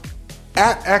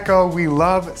At Echo, we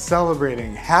love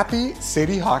celebrating Happy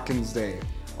Sadie Hawkins Day.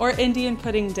 Or Indian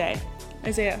Pudding Day.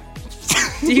 Isaiah,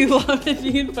 do you love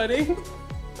Indian pudding?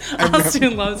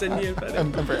 Austin loves Indian pudding.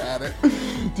 I've never had it.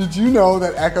 Did you know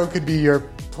that Echo could be your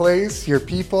place, your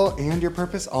people, and your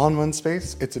purpose all in one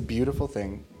space? It's a beautiful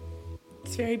thing.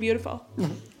 It's very beautiful.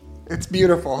 It's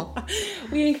beautiful.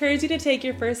 We encourage you to take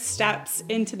your first steps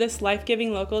into this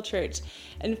life-giving local church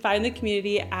and find the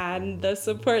community and the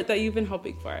support that you've been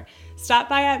hoping for. Stop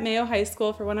by at Mayo High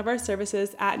School for one of our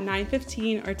services at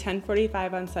 9:15 or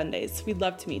 10:45 on Sundays. We'd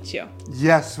love to meet you.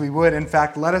 Yes, we would. In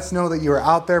fact, let us know that you are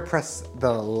out there. Press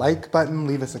the like button,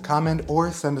 leave us a comment,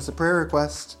 or send us a prayer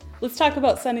request. Let's talk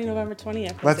about Sunday, November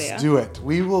 20th. Let's do it.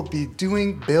 We will be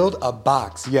doing Build a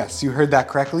Box. Yes, you heard that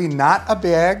correctly. Not a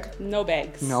bag. No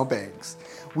bags. No bags.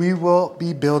 We will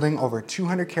be building over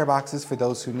 200 care boxes for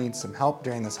those who need some help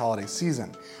during this holiday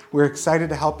season. We're excited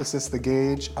to help assist the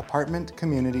Gage apartment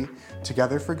community,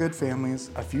 Together for Good Families,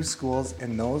 a few schools,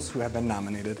 and those who have been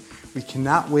nominated. We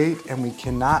cannot wait, and we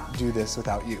cannot do this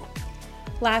without you.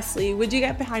 Lastly, would you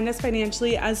get behind us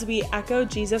financially as we echo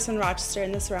Jesus in Rochester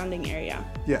and the surrounding area?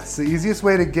 Yes, the easiest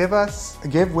way to give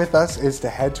with us is to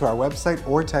head to our website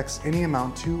or text any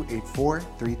amount to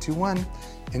 84321.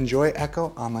 Enjoy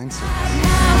Echo online service.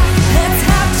 Let's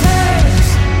have church.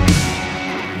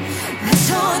 Let's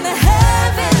join the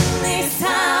heavenly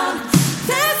sound.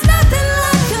 There's nothing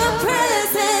like your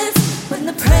presence when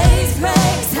the praise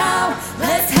breaks out.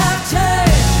 Let's have church.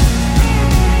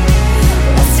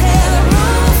 Let's tear the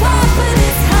roof off of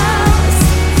this house.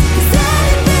 'Cause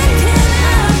anything can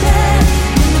happen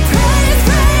when the praise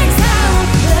breaks out.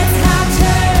 Let's have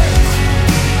church.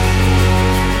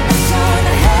 Let's join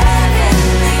the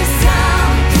heavenly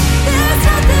sound. There's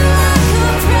nothing like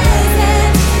your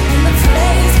presence when the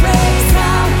praise breaks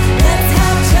out. Let's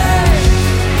have church.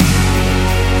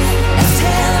 Let's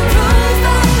tear the roof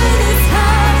off of this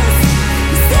house.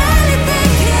 'Cause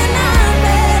anything can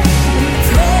happen when the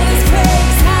praise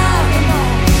breaks out. Come on.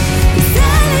 'Cause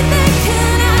anything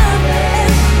can happen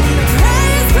when the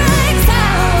praise breaks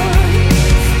out.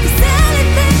 'Cause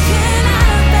anything can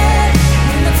happen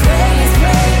when the praise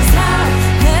breaks out.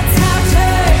 Let's have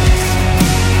church.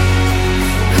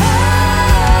 Oh,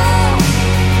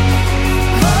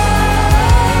 oh,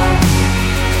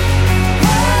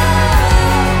 oh.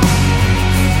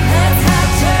 Let's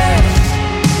have church.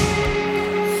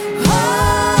 Oh,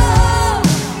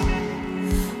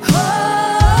 oh,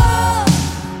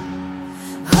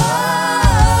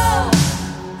 oh.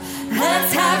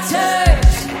 Let's have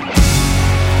church.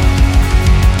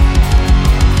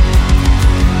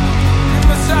 Give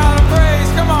him a shout of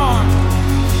praise, come on.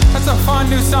 That's a fun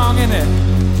new song, isn't it?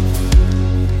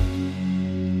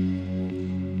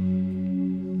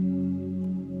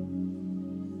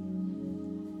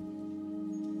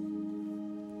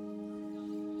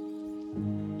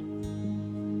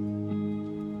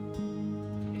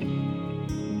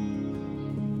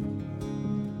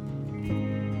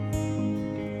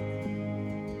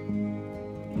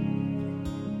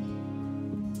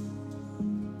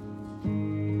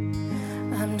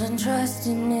 I'm done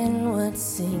trusting in what's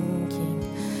sinking.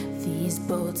 These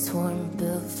boats weren't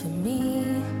built for me.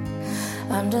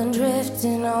 I'm done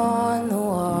drifting on the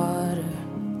water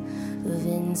of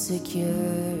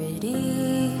insecurity.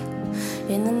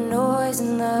 In the noise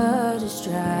and the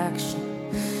distraction,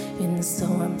 in the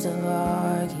storms of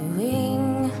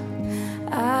arguing,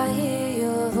 I hear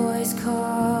your voice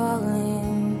calling.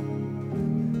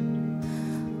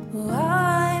 Oh,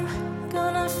 I'm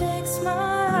gonna fix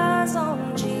my eyes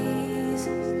on Jesus,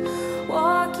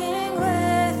 walking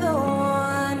with the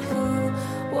one who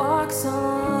walks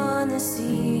on the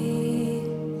sea.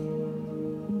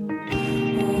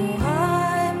 Oh,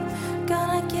 I'm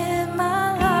gonna give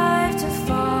my life to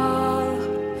follow.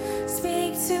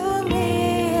 Speak to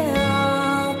me and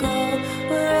I'll go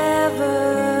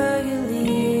wherever you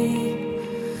lead.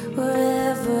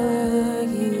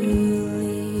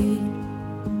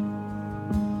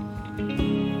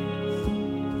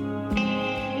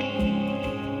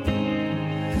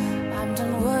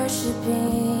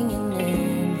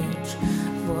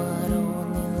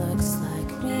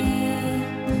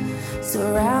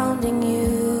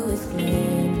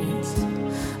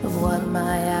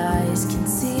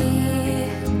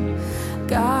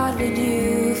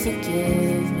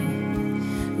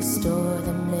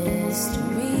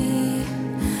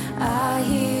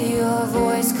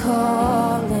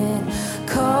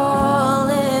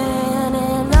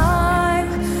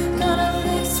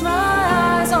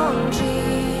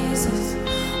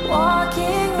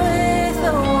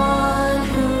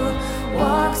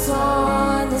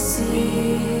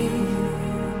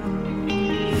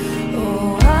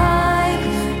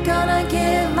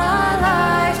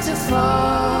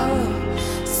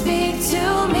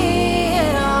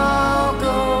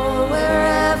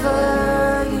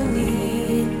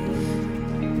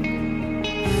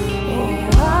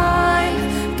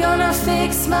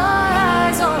 fix my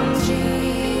eyes on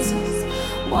Jesus,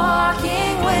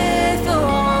 walking with the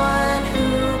one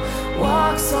who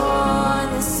walks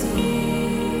on the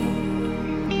sea.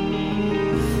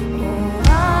 Oh,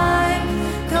 I'm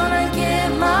gonna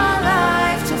give my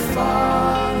life to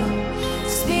follow.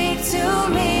 Speak to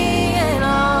me and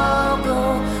I'll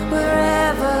go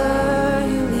wherever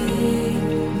you lead,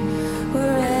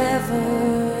 wherever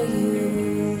you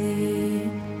lead.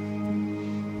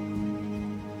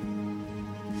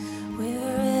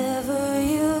 Wherever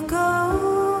you go,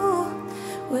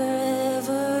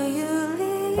 wherever you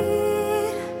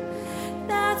lead,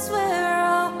 that's where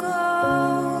I'll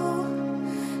go,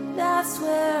 that's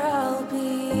where I'll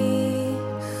be.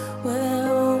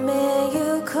 Where may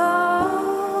you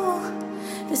call,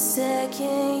 the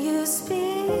second you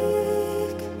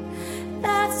speak,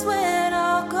 that's when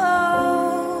I'll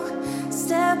go,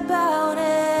 step out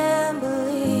and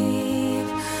believe.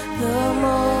 The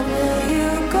moment you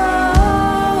go,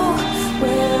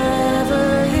 wherever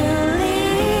you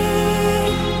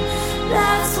lead,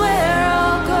 that's where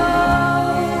I'll go,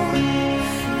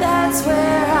 that's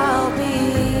where I'll be.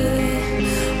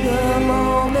 The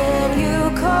moment you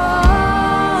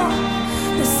call,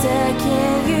 the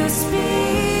second you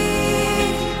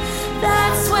speak,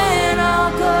 that's when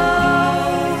I'll go,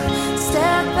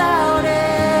 step out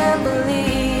and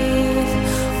believe.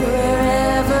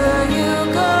 Wherever you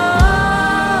go,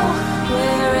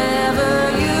 wherever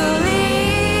you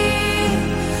lead,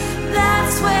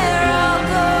 that's where I'll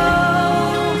go,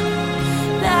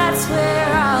 that's where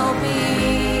I'll be.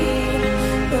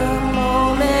 The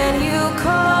moment you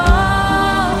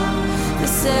call, the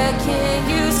second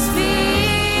you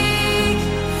speak,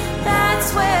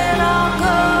 that's when I'll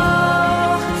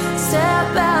go,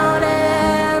 step out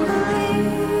and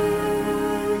believe.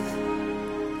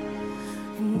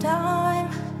 And I'm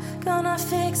gonna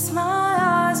fix my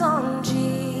eyes on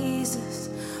Jesus,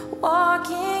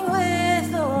 walking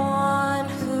with the one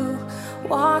who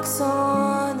walks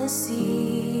on the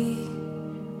sea.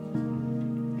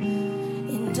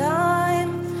 And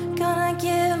I'm gonna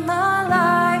give my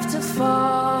life to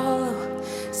follow.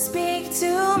 Speak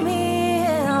to me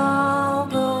and I'll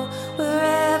go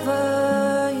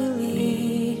wherever you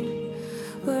lead,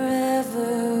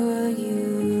 wherever you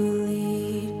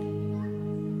lead.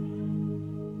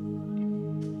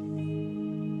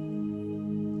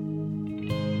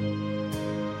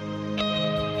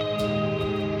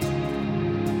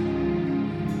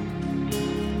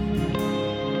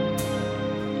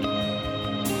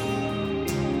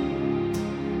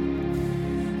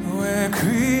 Where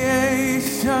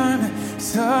creation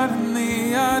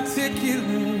suddenly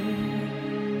articulate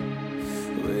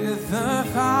with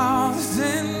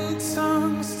 1,000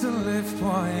 tongues to lift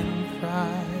one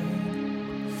pride,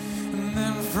 and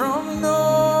then from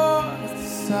north to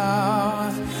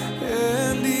south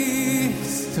and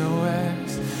east to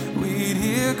west, we'd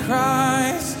hear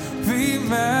Christ be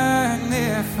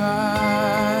magnified.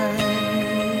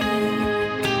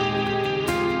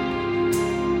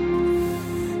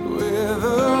 With the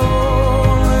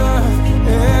whole earth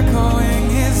echoing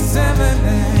His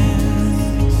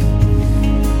eminence,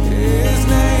 His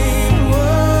name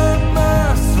would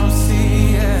burst from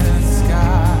sea and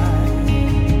sky,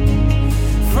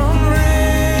 from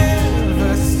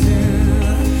rivers to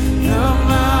the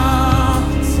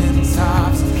mountain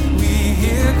tops. We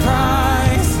hear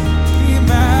Christ be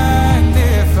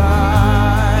magnified.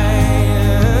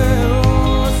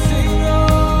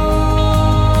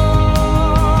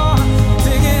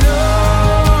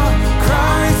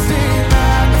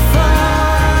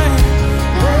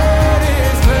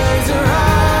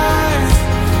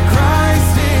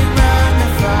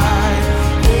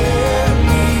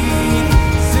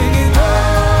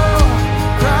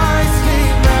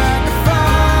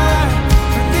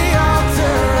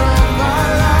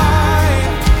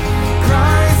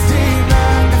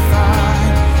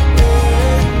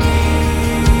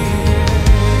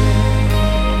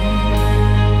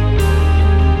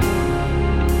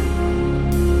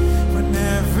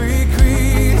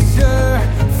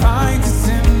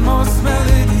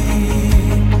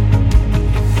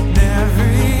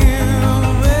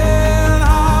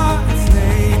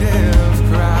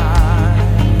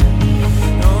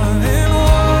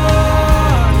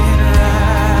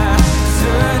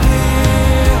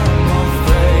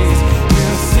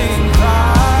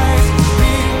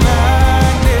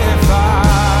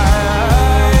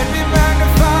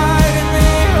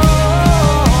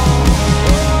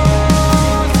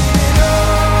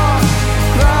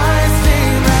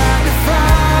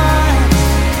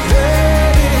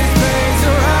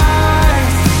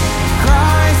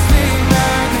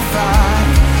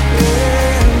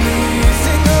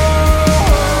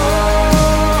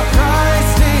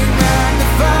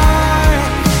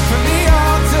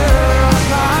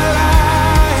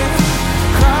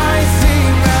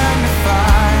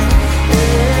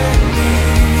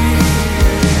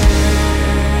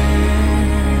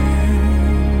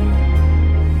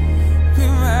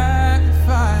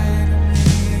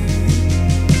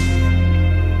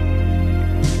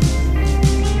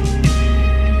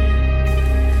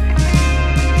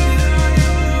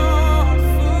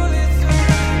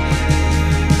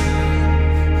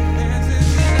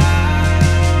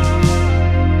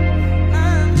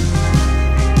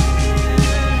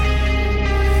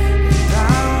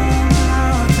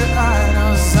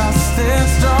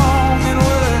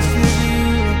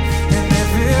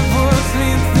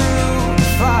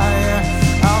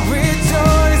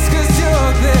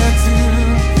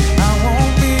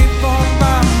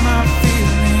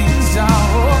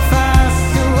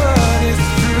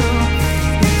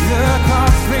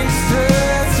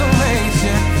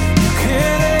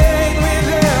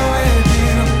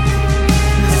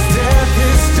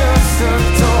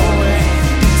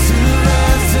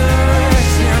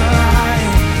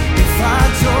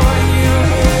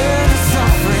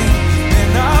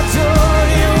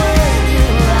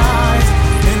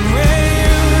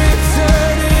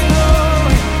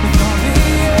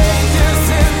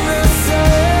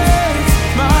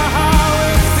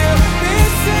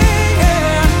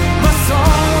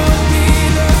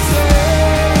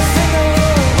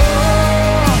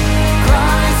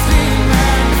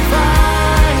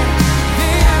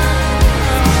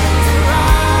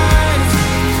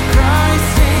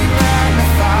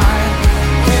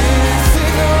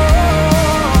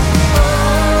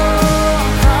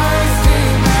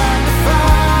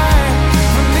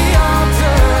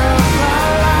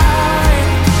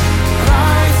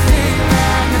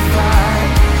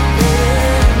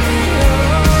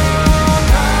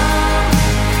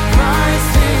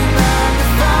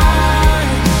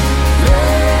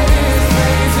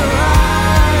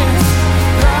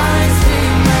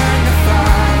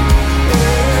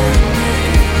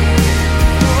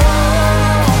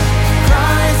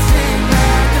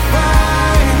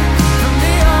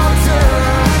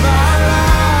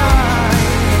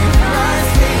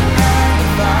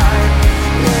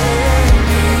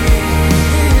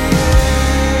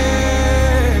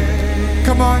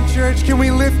 church, can we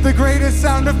lift the greatest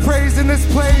sound of praise in this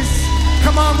place?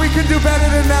 Come on, we can do better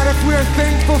than that if we are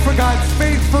thankful for God's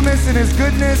faithfulness and his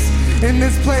goodness in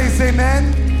this place.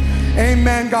 Amen.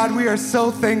 Amen. God, we are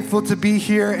so thankful to be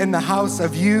here in the house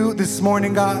of you this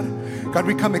morning, God. God,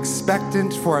 we come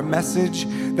expectant for a message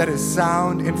that is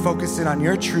sound and focused in on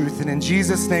your truth. And in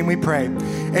Jesus' name we pray.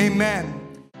 Amen.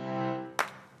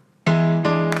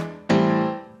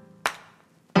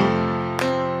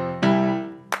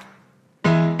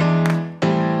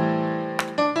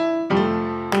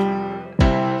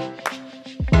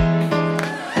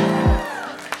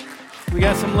 We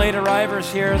got some late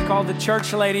arrivers here called the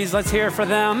church ladies. Let's hear for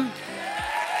them.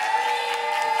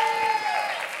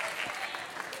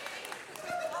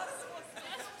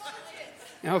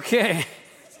 Okay.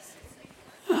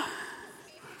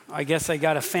 I guess I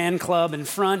got a fan club in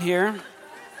front here.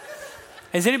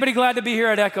 Is anybody glad to be here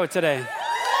at Echo today?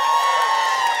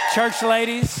 Church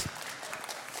ladies.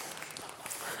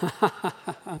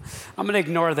 I'm going to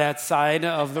ignore that side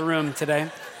of the room today.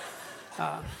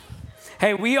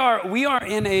 Hey,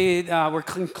 we're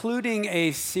concluding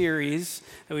a series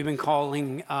that we've been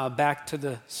calling Back to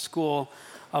the School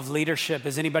of Leadership.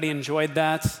 Has anybody enjoyed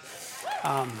that?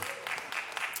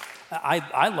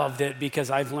 I loved it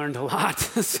because I've learned a lot.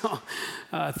 So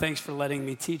thanks for letting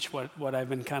me teach what I've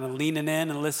been kind of leaning in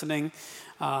and listening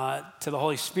to the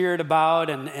Holy Spirit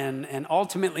about. And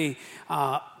ultimately,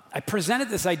 I presented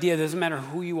this idea, it doesn't matter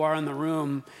who you are in the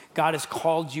room, God has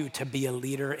called you to be a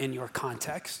leader in your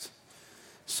context.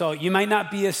 So you might not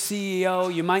be a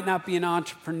CEO, you might not be an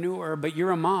entrepreneur, but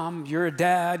you're a mom, you're a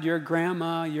dad, you're a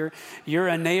grandma, you're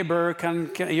a neighbor,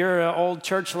 you're an old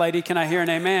church lady. Can I hear an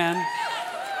amen?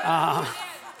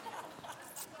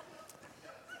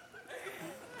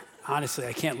 Honestly,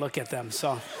 I can't look at them,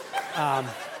 so I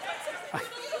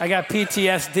got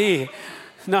PTSD.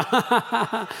 No,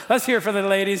 let's hear it for the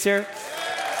ladies here.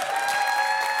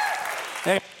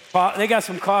 They got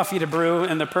some coffee to brew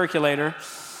in the percolator.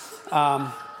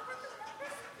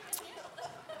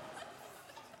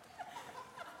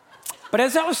 But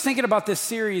as I was thinking about this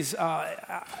series,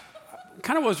 kind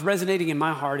of what was resonating in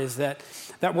my heart is that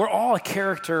we're all a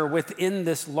character within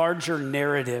this larger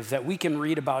narrative that we can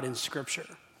read about in Scripture.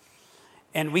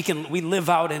 And we live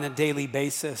out in a daily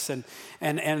basis. And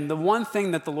the one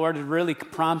thing that the Lord had really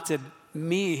prompted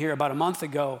me here about a month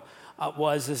ago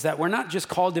is that we're not just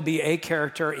called to be a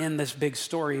character in this big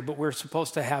story, but we're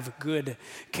supposed to have good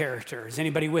character. Is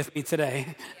anybody with me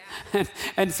today? Yeah.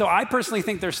 And so I personally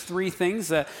think there's three things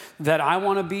that I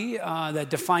want to be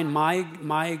that define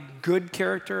my good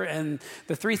character. And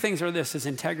the three things are this: is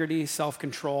integrity,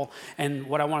 self-control, and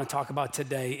what I want to talk about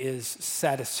today is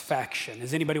satisfaction.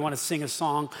 Does anybody want to sing a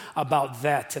song about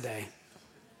that today?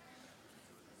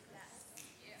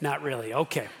 Not really.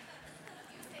 Okay.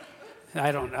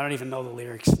 I don't even know the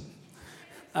lyrics.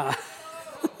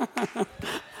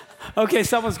 Okay,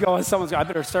 someone's going. I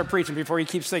better start preaching before you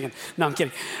keep singing. No, I'm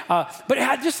kidding. But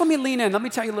just let me lean in. Let me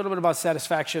tell you a little bit about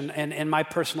satisfaction and my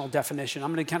personal definition.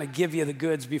 I'm going to kind of give you the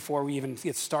goods before we even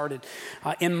get started.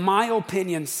 In my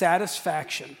opinion,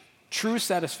 satisfaction, true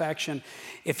satisfaction,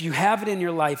 if you have it in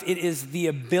your life, it is the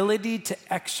ability to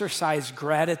exercise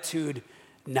gratitude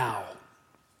now.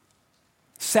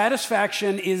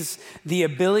 Satisfaction is the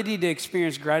ability to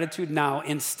experience gratitude now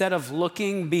instead of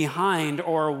looking behind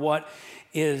or what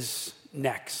is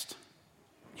next.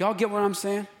 Y'all get what I'm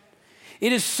saying?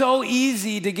 It is so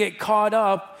easy to get caught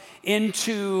up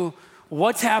into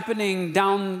what's happening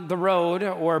down the road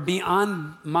or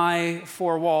beyond my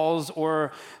four walls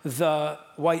or the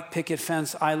white picket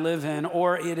fence I live in.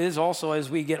 Or it is also, as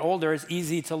we get older, it's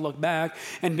easy to look back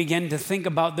and begin to think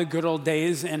about the good old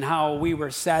days and how we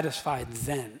were satisfied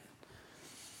then.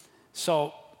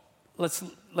 So let's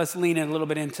lean in a little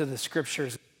bit into the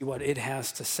scriptures, what it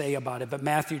has to say about it. But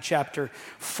Matthew chapter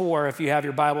 4, if you have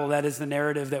your Bible, that is the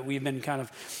narrative that we've been kind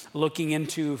of looking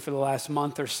into for the last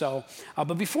month or so.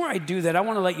 But before I do that, I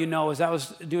want to let you know, as I was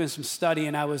doing some study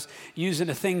and I was using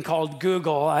a thing called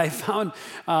Google, I found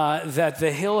that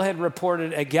The Hill had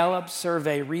reported a Gallup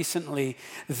survey recently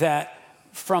that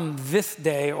from this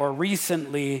day or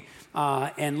recently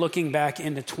and looking back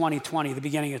into 2020, the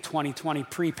beginning of 2020,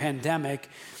 pre-pandemic,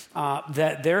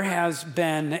 that there has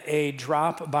been a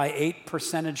drop by 8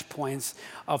 percentage points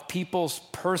of people's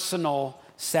personal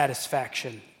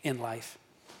satisfaction in life.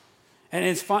 And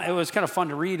it's fun. It was kind of fun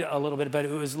to read a little bit, but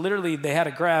it was literally, they had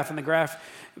a graph, and the graph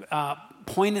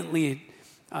poignantly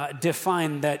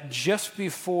defined that just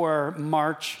before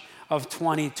March of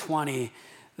 2020,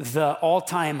 the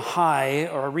all-time high,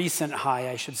 or a recent high,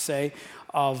 I should say,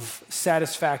 of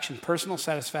satisfaction, personal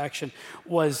satisfaction,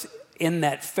 was in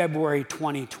that February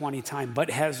 2020 time, but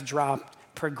has dropped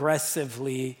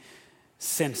progressively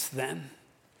since then.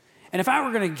 And if I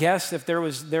were going to guess if there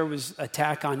was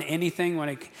attack on anything when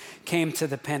it came to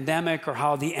the pandemic or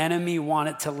how the enemy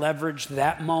wanted to leverage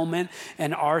that moment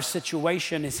and our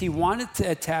situation, is he wanted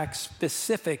to attack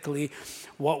specifically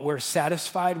what we're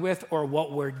satisfied with or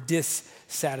what we're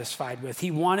dissatisfied with.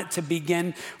 He wanted to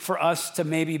begin for us to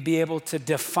maybe be able to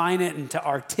define it and to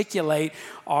articulate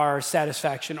our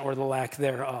satisfaction or the lack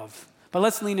thereof. But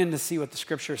let's lean in to see what the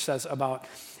scripture says about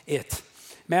it.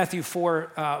 Matthew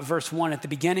 4, verse 1, at the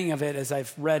beginning of it, as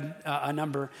I've read a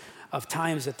number of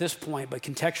times at this point, but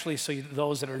contextually, so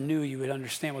those that are new, you would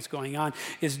understand what's going on,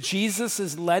 is Jesus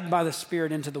is led by the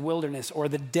Spirit into the wilderness or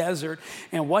the desert,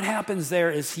 and what happens there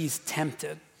is he's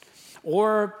tempted.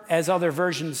 Or, as other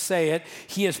versions say it,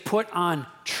 he is put on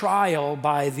trial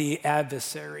by the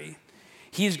adversary.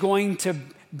 He's going to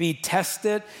be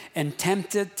tested and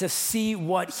tempted to see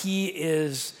what he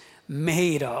is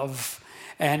made of.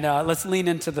 And let's lean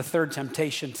into the third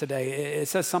temptation today. It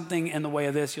says something in the way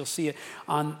of this. You'll see it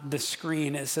on the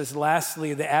screen. It says,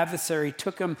 lastly, the adversary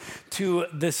took him to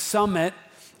the summit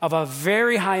of a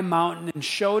very high mountain and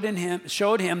showed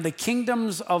him the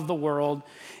kingdoms of the world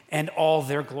and all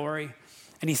their glory.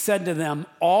 And he said to them,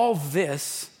 all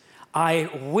this I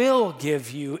will give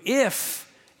you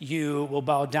if you will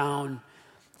bow down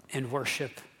and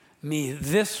worship me.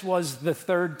 This was the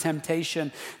third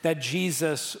temptation that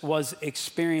Jesus was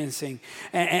experiencing.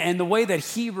 And the way that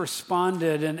he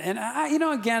responded, and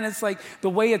again, it's like the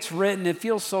way it's written, it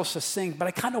feels so succinct, but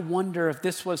I kind of wonder if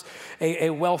this was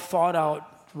a well thought out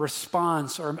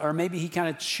response, or maybe he kind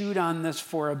of chewed on this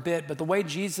for a bit, but the way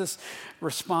Jesus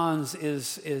responds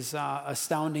is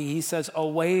astounding. He says,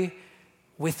 away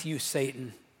with you,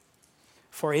 Satan,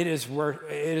 for it is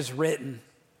written,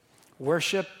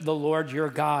 worship the Lord your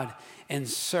God and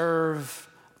serve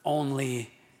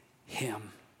only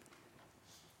him.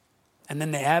 And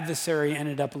then the adversary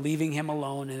ended up leaving him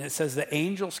alone. And it says the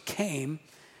angels came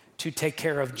to take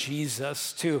care of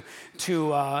Jesus, to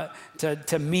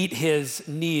meet his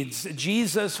needs.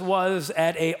 Jesus was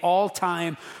at an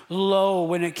all-time low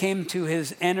when it came to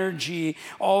his energy,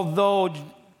 although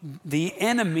the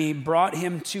enemy brought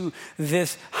him to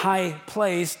this high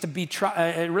place to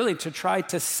try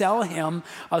to sell him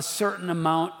a certain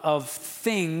amount of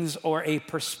things or a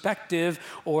perspective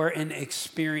or an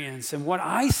experience. And what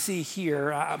I see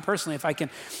here, personally, if I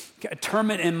can term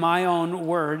it in my own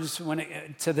words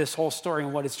to this whole story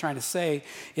and what it's trying to say,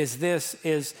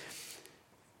 is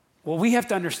what we have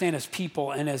to understand as people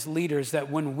and as leaders,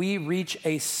 that when we reach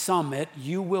a summit,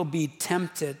 you will be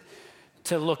tempted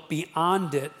to look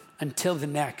beyond it until the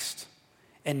next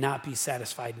and not be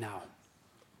satisfied now.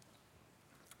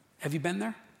 Have you been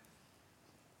there?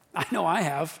 I know I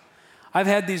have. I've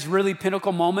had these really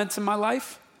pinnacle moments in my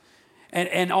life,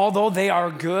 and although they are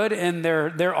good and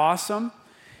they're awesome,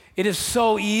 it is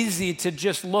so easy to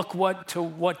just look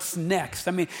what's next.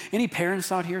 I mean, any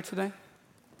parents out here today?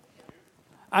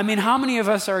 I mean, how many of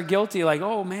us are guilty, like,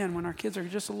 oh man, when our kids are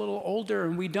just a little older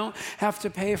and we don't have to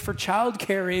pay for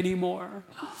childcare anymore?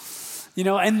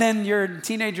 And then your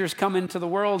teenagers come into the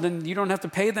world and you don't have to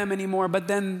pay them anymore, but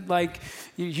then like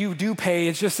you do pay,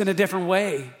 it's just in a different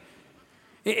way.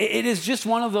 It is just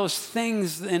one of those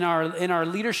things in our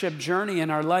leadership journey, in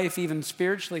our life, even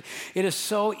spiritually. It is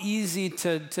so easy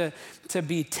to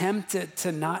be tempted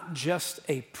to not just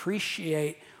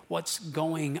appreciate what's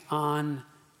going on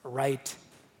right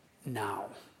now.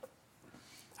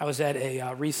 I was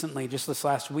at recently, just this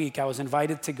last week, I was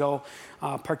invited to go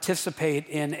participate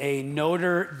in a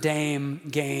Notre Dame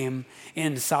game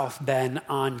in South Bend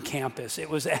on campus. It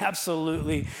was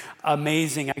absolutely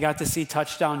amazing. I got to see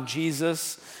Touchdown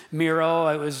Jesus mural.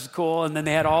 It was cool. And then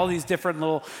they had all these different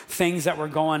little things that were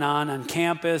going on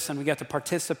campus, and we got to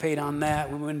participate on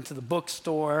that. We went into the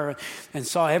bookstore and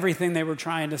saw everything they were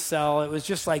trying to sell. It was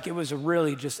just like, it was a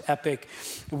really just epic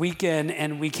weekend.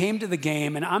 And we came to the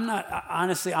game, and I'm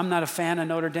not a fan of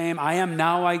Notre Dame. I am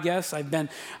now, I guess. I've been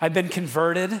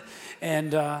converted,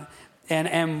 but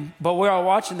we were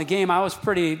watching the game. I was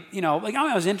pretty,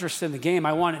 I was interested in the game.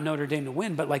 I wanted Notre Dame to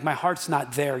win, but like my heart's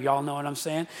not there. Y'all know what I'm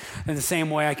saying? In the same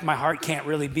way, my heart can't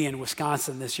really be in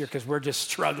Wisconsin this year because we're just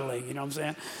struggling. You know what I'm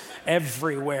saying?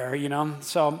 Everywhere.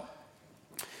 So.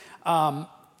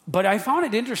 But I found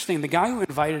it interesting. The guy who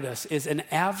invited us is an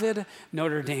avid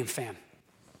Notre Dame fan.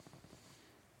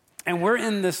 And we're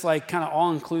in this like kind of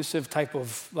all-inclusive type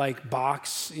of like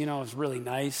box, you know, it's really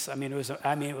nice. I mean, it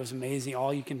was amazing.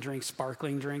 All you can drink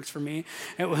sparkling drinks for me.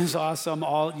 It was awesome.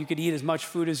 You could eat as much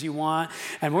food as you want.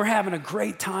 And we're having a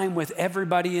great time with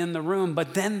everybody in the room.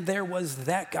 But then there was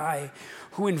that guy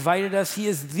who invited us. He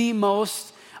is the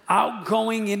most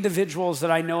outgoing individuals that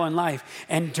I know in life.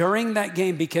 And during that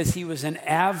game, because he was an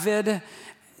avid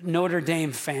Notre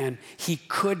Dame fan, he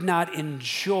could not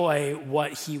enjoy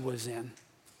what he was in.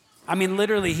 I mean,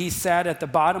 literally, he sat at the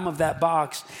bottom of that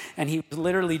box, and he was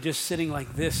literally just sitting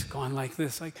like this, going like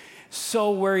this, like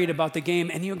so worried about the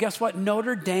game. And guess what?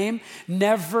 Notre Dame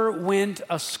never went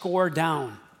a score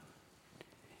down.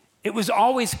 It was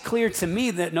always clear to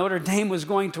me that Notre Dame was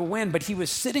going to win, but he was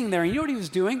sitting there, and you know what he was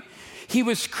doing? He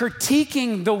was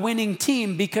critiquing the winning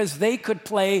team because they could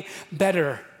play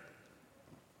better.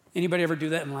 Anybody ever do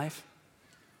that in life?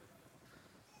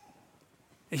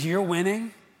 You're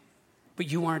winning,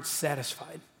 but you aren't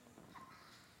satisfied.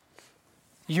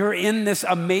 You're in this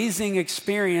amazing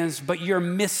experience, but you're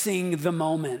missing the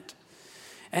moment.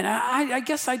 And I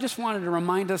guess I just wanted to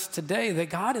remind us today that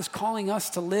God is calling us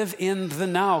to live in the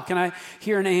now. Can I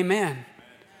hear an amen?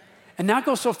 And not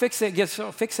get so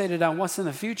fixated on what's in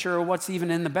the future or what's even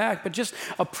in the back, but just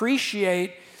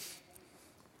appreciate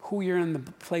who you're in the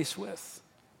place with.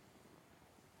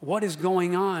 What is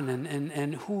going on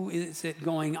and who is it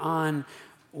going on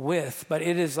with? But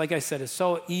it is, like I said, it's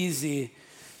so easy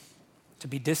to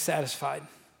be dissatisfied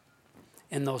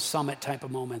in those summit type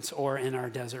of moments or in our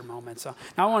desert moments. So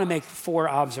now I want to make 4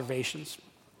 observations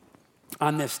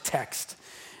on this text.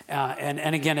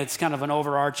 And again, it's kind of an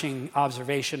overarching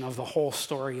observation of the whole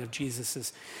story of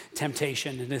Jesus'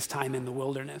 temptation and his time in the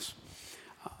wilderness.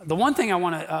 The one thing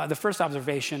the first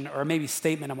observation or maybe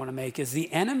statement I want to make is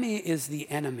the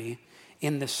enemy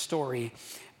in this story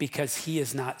because he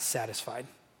is not satisfied.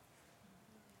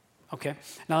 Okay?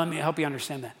 Now let me help you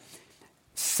understand that.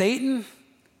 Satan,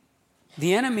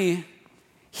 the enemy,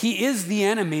 he is the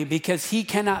enemy because he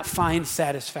cannot find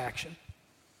satisfaction.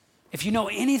 If you know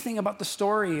anything about the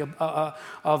story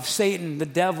of Satan, the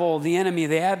devil, the enemy,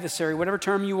 the adversary, whatever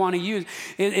term you want to use,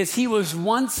 is he was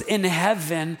once in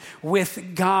heaven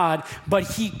with God, but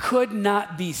he could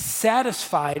not be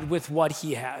satisfied with what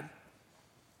he had.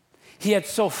 He had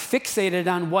so fixated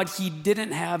on what he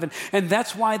didn't have, and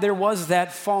that's why there was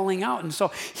that falling out. And so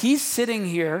he's sitting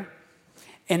here,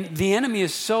 and the enemy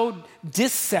is so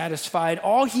dissatisfied.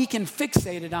 All he can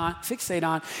fixate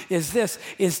on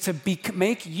is to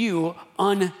make you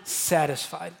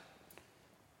unsatisfied.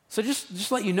 So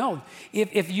just let you know,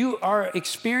 if you are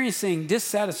experiencing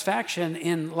dissatisfaction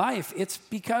in life, it's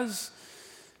because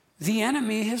the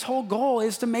enemy, his whole goal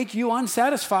is to make you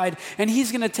unsatisfied, and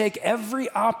he's going to take every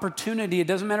opportunity, it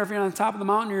doesn't matter if you're on the top of the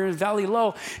mountain or you're in valley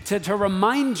low, to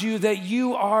remind you that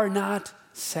you are not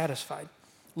satisfied.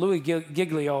 Louis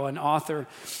Giglio, an author,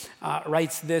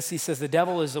 writes this. He says, the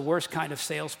devil is the worst kind of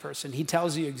salesperson. He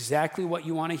tells you exactly what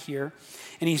you want to hear,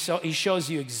 and he shows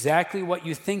you exactly what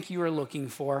you think you are looking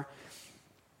for.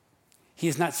 He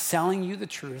is not selling you the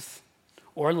truth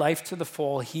or life to the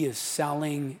full. He is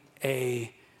selling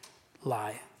a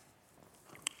lie.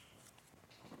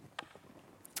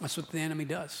 That's what the enemy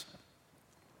does.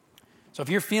 So if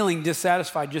you're feeling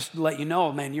dissatisfied, just to let you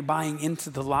know, man, you're buying into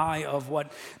the lie of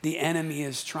what the enemy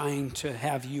is trying to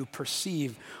have you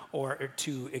perceive or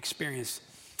to experience.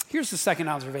 Here's the second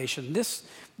observation.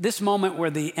 This moment where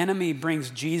the enemy brings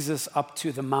Jesus up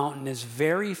to the mountain is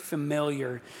very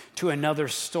familiar to another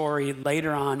story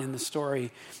later on in the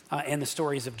story, in the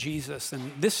stories of Jesus.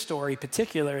 And this story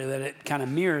particularly that it kind of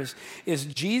mirrors is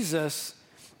Jesus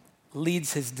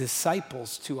leads his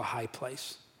disciples to a high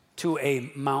place, to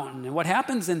a mountain. And what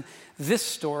happens in this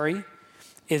story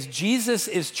is Jesus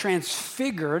is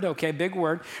transfigured, okay, big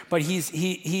word, but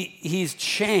he's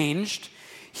changed.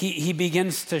 He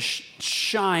begins to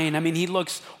shine. I mean, he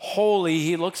looks holy.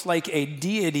 He looks like a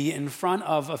deity in front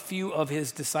of a few of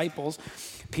his disciples,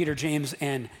 Peter, James,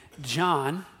 and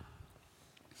John.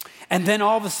 And then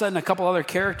all of a sudden, a couple other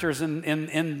characters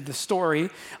in the story,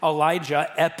 Elijah,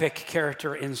 epic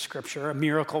character in Scripture, a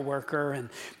miracle worker and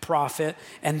prophet.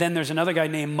 And then there's another guy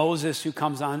named Moses who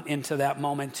comes on into that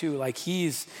moment too. Like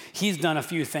he's done a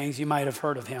few things. You might have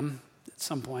heard of him at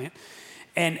some point.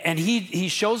 And he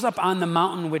shows up on the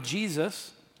mountain with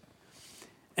Jesus.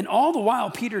 And all the while,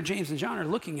 Peter, James, and John are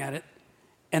looking at it.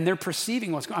 And they're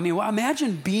perceiving what's going on. I mean, well,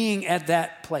 imagine being at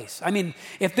that place. I mean,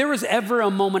 if there was ever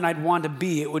a moment I'd want to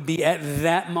be, it would be at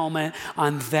that moment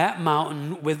on that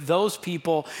mountain with those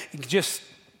people just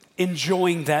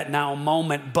enjoying that now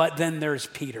moment. But then there's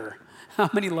Peter. How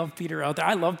many love Peter out there?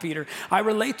 I love Peter. I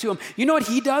relate to him. You know what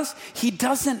he does? He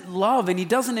doesn't love and he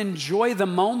doesn't enjoy the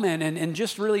moment and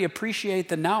just really appreciate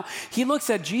the now. He looks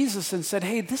at Jesus and said,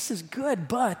 hey, this is good,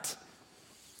 but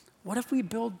what if we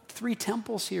build 3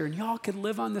 temples here and y'all could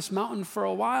live on this mountain for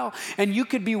a while and you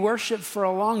could be worshiped for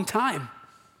a long time?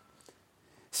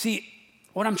 See,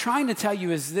 what I'm trying to tell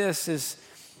you is this, is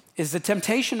the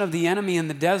temptation of the enemy in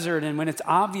the desert, and when it's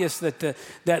obvious that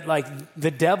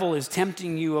the devil is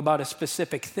tempting you about a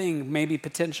specific thing, maybe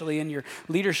potentially in your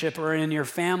leadership or in your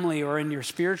family or in your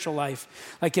spiritual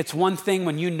life. Like it's one thing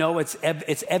when you know it's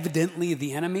evidently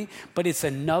the enemy, but it's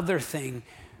another thing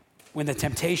when the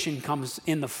temptation comes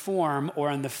in the form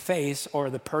or in the face or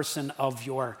the person of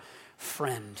your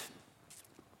friend.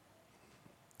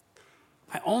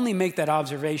 I only make that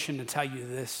observation to tell you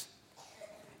this.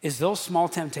 Is those small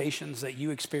temptations that you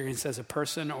experience as a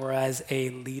person or as a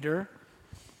leader,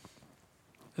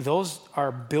 those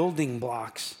are building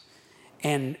blocks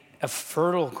and a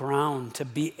fertile ground to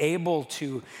be able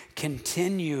to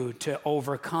continue to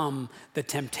overcome the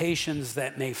temptations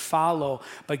that may follow.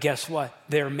 But guess what?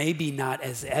 They're maybe not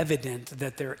as evident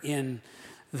that they're in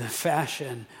the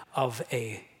fashion of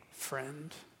a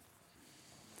friend.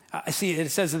 I see it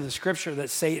says in the scripture that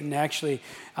Satan actually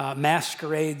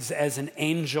masquerades as an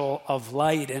angel of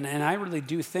light. And I really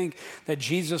do think that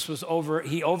Jesus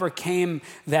he overcame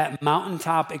that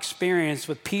mountaintop experience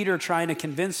with Peter trying to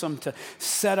convince him to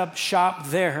set up shop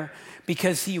there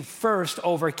because he first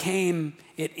overcame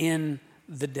it in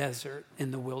the desert,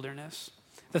 in the wilderness.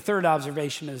 The third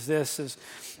observation is this, is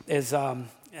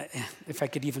if I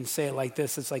could even say it like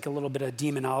this, it's like a little bit of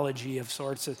demonology of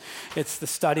sorts. It's the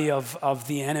study of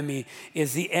the enemy.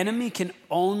 Is the enemy can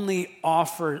only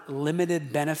offer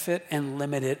limited benefit and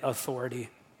limited authority.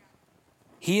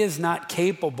 He is not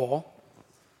capable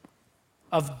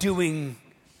of doing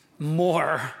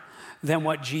more than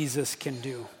what Jesus can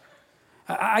do.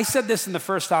 I said this in the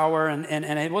first hour, and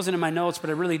it wasn't in my notes, but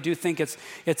I really do think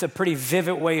it's a pretty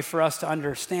vivid way for us to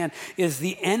understand, is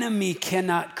the enemy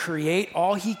cannot create.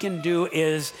 All he can do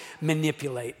is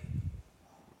manipulate.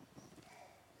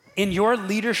 In your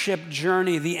leadership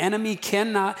journey, the enemy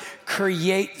cannot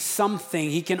create something.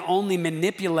 He can only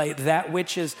manipulate that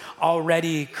which is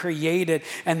already created.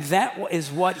 And that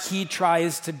is what he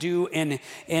tries to do in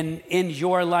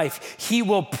your life. He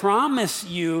will promise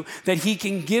you that he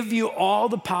can give you all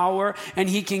the power and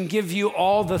he can give you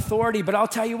all the authority. But I'll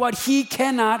tell you what, he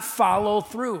cannot follow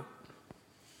through.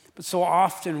 But so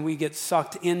often we get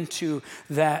sucked into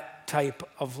that type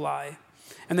of lie.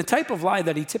 And the type of lie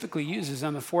that he typically uses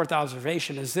on the fourth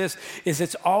observation is this, is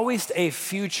it's always a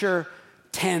future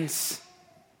tense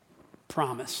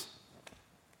promise.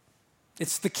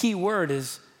 It's the key word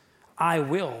is, I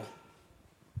will.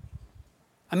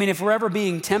 I mean, if we're ever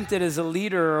being tempted as a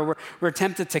leader or we're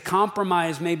tempted to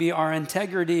compromise maybe our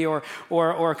integrity or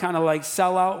kind of like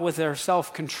sell out with our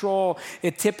self-control,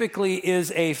 it typically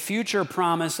is a future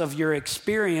promise of your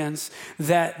experience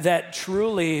that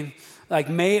truly like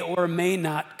may or may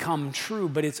not come true,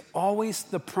 but it's always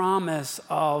the promise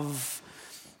of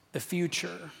the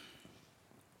future.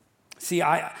 See,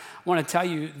 I want to tell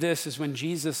you this is when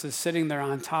Jesus is sitting there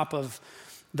on top of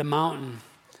the mountain,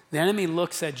 the enemy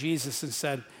looks at Jesus and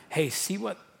said, hey, see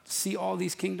all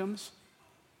these kingdoms?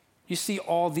 You see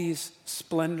all these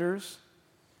splendors?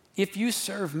 If you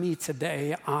serve me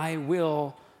today, I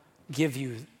will give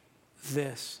you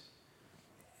this.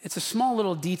 It's a small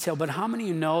little detail, but how many of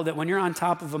you know that when you're on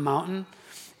top of a mountain,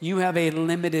 you have a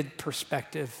limited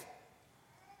perspective?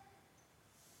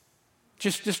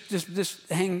 Just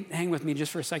hang with me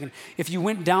just for a second. If you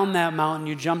went down that mountain,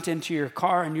 you jumped into your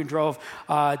car and you drove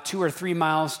 2 or 3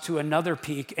 miles to another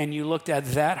peak and you looked at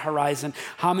that horizon,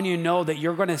 how many of you know that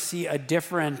you're going to see a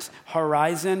different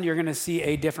horizon? You're going to see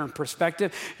a different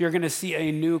perspective. You're going to see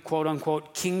a new quote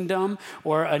unquote kingdom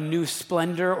or a new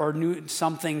splendor or new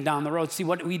something down the road. See,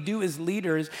 what we do as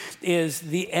leaders is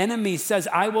the enemy says,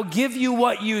 I will give you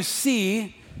what you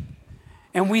see.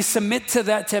 And we submit to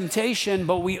that temptation,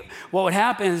 but what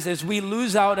happens is we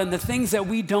lose out on the things that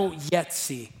we don't yet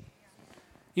see.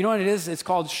 You know what it is? It's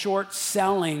called short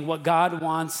selling what God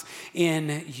wants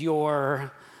in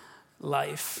your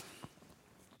life.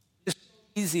 It's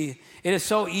easy. It is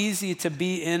so easy to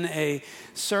be in a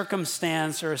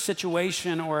circumstance or a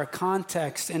situation or a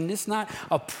context and just not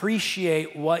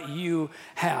appreciate what you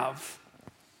have.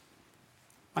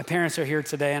 My parents are here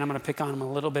today, and I'm going to pick on them a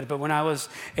little bit, but when I was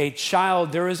a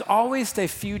child, there was always a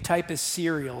few type of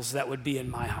cereals that would be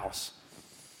in my house.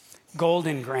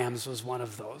 Golden Grams was one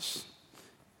of those.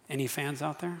 Any fans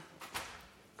out there?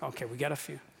 Okay, we got a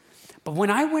few. But when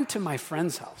I went to my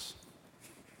friend's house,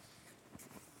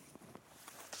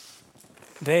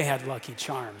 They had Lucky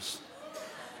Charms.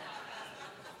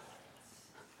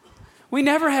 We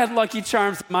never had Lucky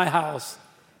Charms at my house.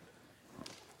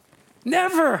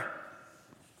 Never.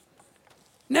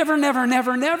 Never, never,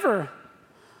 never, never.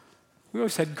 We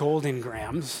always had Golden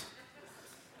Grams.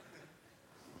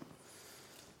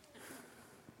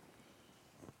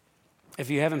 If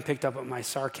you haven't picked up on my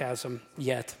sarcasm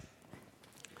yet,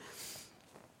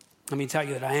 let me tell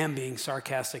you that I am being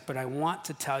sarcastic, but I want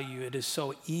to tell you it is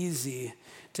so easy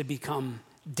to become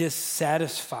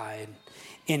dissatisfied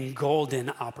in golden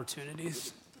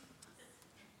opportunities.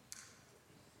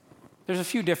 There's a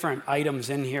few different items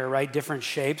in here, right? Different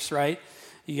shapes, right?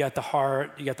 You got the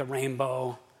heart, you got the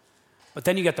rainbow, but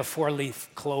then you got the four-leaf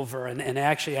clover. And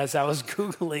actually, as I was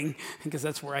Googling, because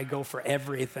that's where I go for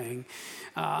everything,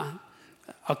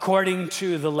 according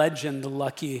to the legend, the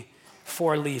lucky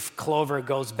four-leaf clover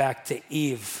goes back to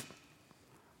Eve,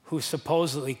 who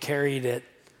supposedly carried it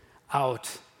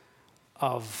out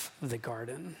of the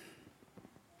garden.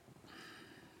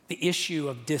 The issue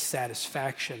of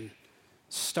dissatisfaction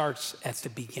starts at the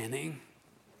beginning.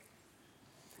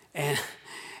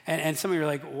 And some of you are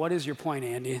like, what is your point,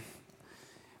 Andy?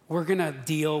 We're going to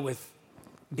deal with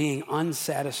being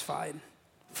unsatisfied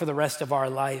for the rest of our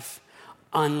life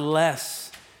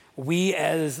unless we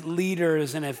as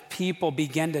leaders and as people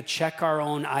begin to check our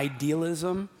own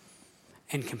idealism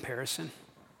and comparison.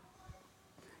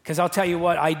 Because I'll tell you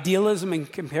what, idealism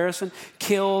and comparison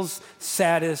kills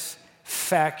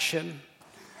satisfaction.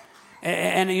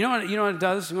 And you know what it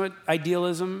does? You know what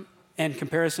idealism and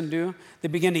comparison do? They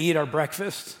begin to eat our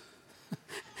breakfast.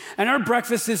 And our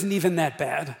breakfast isn't even that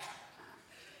bad.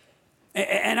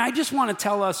 And I just want to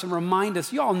tell us and remind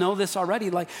us, you all know this already,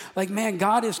 like man,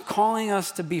 God is calling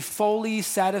us to be fully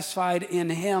satisfied in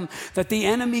Him, that the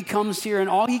enemy comes here and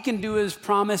all he can do is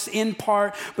promise in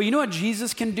part, but you know what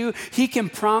Jesus can do? He can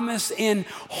promise in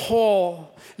whole.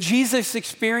 Jesus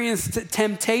experienced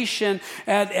temptation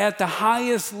at the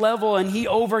highest level, and he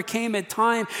overcame it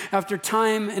time after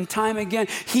time and time again.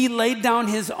 He laid down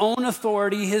his own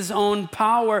authority, his own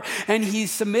power, and he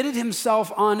submitted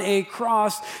himself on a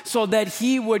cross so that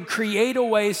he would create a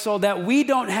way so that we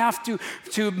don't have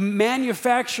to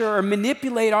manufacture or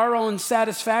manipulate our own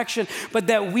satisfaction, but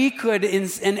that we could,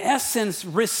 in essence,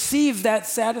 receive that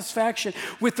satisfaction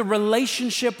with the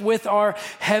relationship with our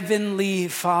Heavenly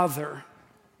Father.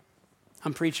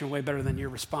 I'm preaching way better than you're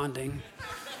responding.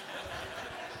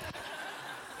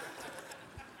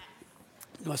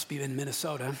 Must be in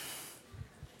Minnesota.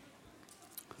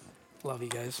 Love you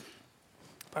guys.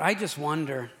 But I just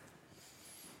wonder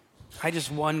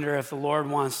if the Lord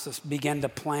wants to begin to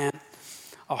plant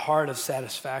a heart of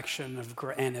satisfaction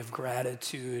and of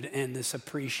gratitude and this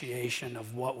appreciation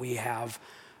of what we have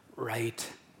right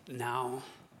now.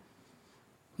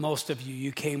 Most of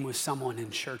you came with someone in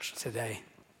church today.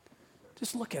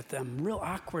 Just look at them real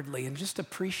awkwardly and just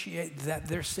appreciate that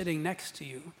they're sitting next to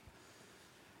you.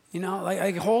 You know,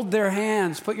 like hold their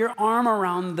hands, put your arm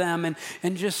around them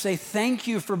and just say, thank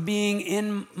you for being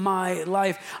in my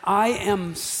life. I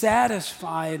am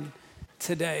satisfied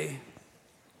today.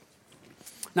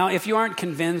 Now, if you aren't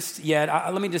convinced yet,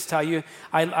 let me just tell you,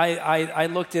 I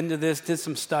looked into this, did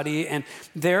some study, and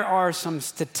there are some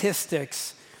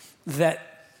statistics that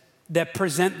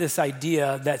present this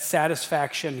idea that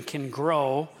satisfaction can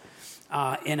grow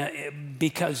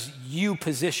because you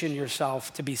position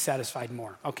yourself to be satisfied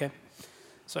more. Okay,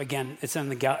 so again, it's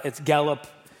Gallup.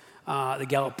 The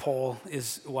Gallup poll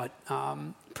is what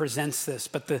presents this.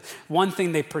 But the one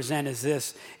thing they present is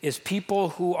this: is people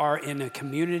who are in a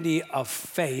community of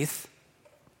faith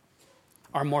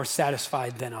are more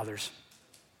satisfied than others.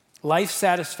 Life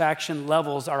satisfaction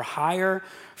levels are higher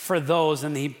for those,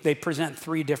 and they present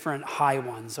three different high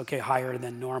ones, okay, higher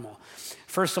than normal.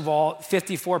 First of all,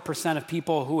 54% of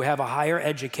people who have a higher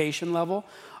education level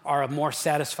are more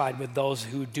satisfied with those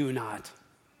who do not.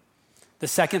 The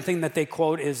second thing that they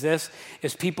quote is this,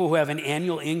 is people who have an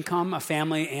annual income, a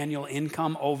family annual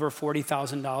income over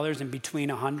 $40,000 and between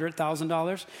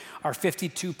 $100,000 are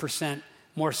 52%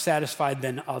 more satisfied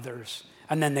than others.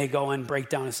 And then they go and break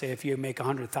down and say, if you make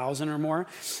 $100,000 or more,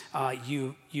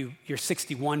 you're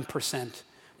 61%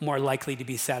 more likely to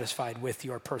be satisfied with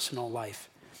your personal life.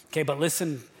 Okay, but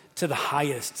listen to the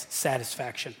highest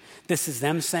satisfaction. This is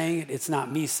them saying it. It's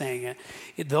not me saying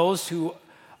it. Those who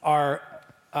are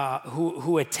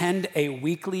who attend a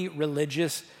weekly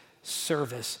religious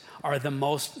service are the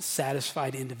most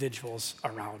satisfied individuals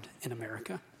around in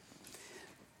America.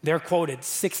 They're quoted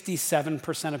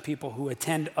 67% of people who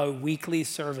attend a weekly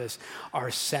service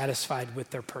are satisfied with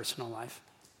their personal life.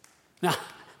 Now,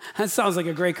 That sounds like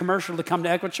a great commercial to come to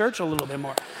Echo Church a little bit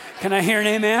more. Can I hear an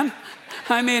amen?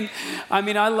 I mean,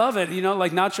 I love it. You know,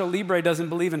 like Nacho Libre doesn't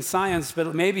believe in science,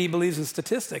 but maybe he believes in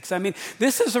statistics. I mean,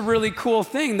 this is a really cool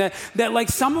thing that like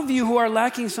some of you who are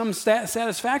lacking some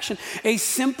satisfaction, a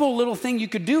simple little thing you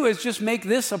could do is just make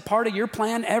this a part of your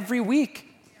plan every week.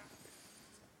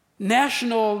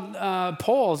 National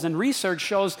polls and research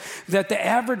shows that the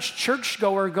average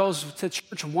churchgoer goes to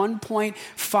church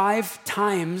 1.5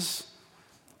 times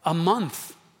a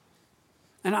month.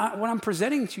 And what I'm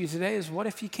presenting to you today is, what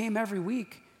if you came every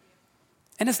week?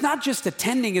 And it's not just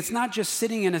attending, it's not just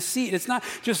sitting in a seat, it's not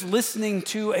just listening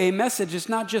to a message, it's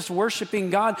not just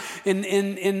worshiping God in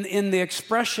the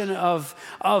expression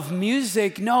of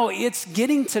music. No, it's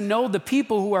getting to know the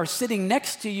people who are sitting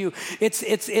next to you.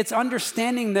 It's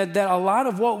understanding that a lot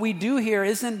of what we do here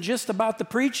isn't just about the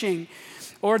preaching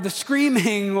or the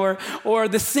screaming or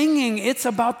the singing. It's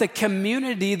about the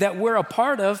community that we're a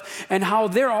part of and how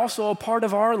they're also a part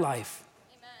of our life.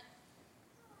 Amen.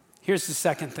 Here's the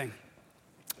second thing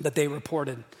that they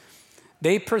reported.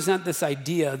 They present this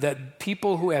idea that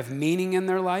people who have meaning in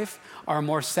their life are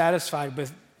more satisfied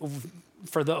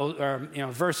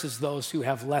versus those who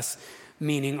have less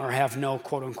meaning or have no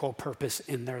quote unquote purpose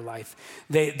in their life.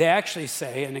 They actually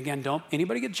say, and again, don't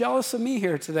anybody get jealous of me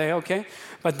here today, okay?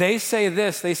 But they say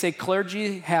this, they say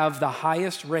clergy have the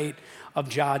highest rate of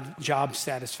job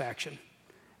satisfaction,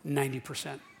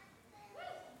 90%.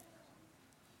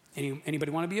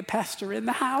 Anybody want to be a pastor in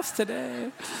the house today?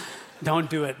 Don't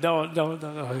do it. Don't. No,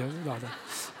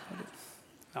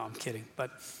 I'm kidding.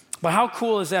 But how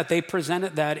cool is that? They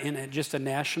presented that in just a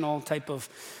national type of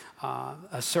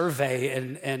a survey,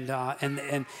 and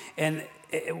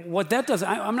what that does.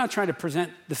 I'm not trying to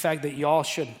present the fact that y'all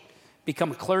should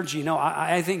become a clergy. No,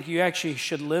 I think you actually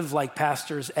should live like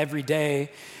pastors every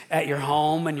day at your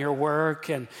home and your work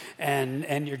and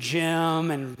your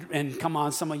gym and come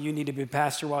on, some of you need to be a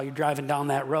pastor while you're driving down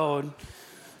that road.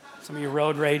 Some of you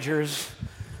road ragers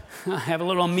have a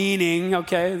little meaning,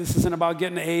 okay? This isn't about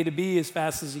getting to A to B as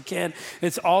fast as you can.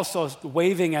 It's also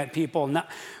waving at people, not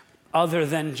other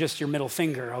than just your middle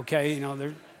finger, okay? You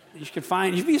know,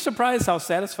 you'd be surprised how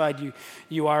satisfied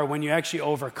you are when you actually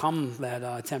overcome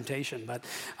that temptation. But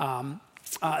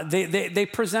they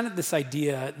presented this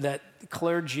idea that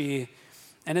clergy,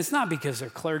 and it's not because they're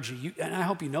clergy, and I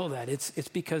hope you know that. It's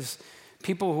because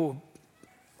people who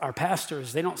are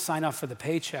pastors, they don't sign up for the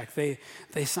paycheck. They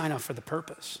sign up for the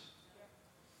purpose.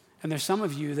 And there's some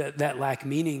of you that lack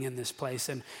meaning in this place.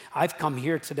 And I've come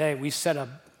here today. We set up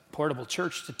Portable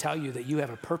Church to tell you that you have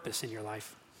a purpose in your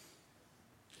life,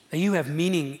 that you have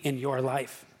meaning in your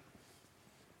life,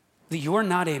 that you're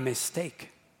not a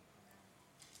mistake.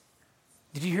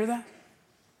 Did you hear that?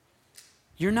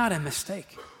 You're not a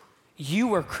mistake. You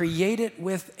were created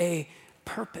with a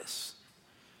purpose.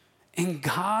 And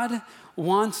God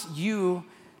wants you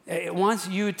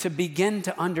to begin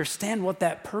to understand what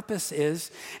that purpose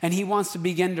is, and he wants to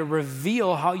begin to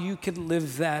reveal how you can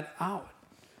live that out.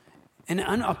 And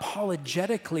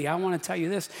unapologetically, I want to tell you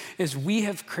this, is we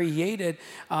have created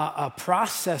a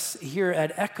process here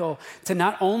at Echo to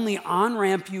not only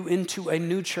on-ramp you into a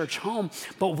new church home,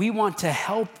 but we want to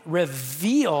help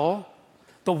reveal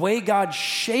the way God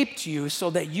shaped you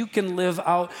so that you can live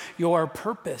out your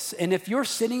purpose. And if you're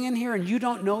sitting in here and you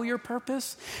don't know your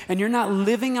purpose and you're not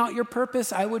living out your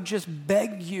purpose, I would just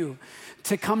beg you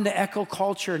to come to Echo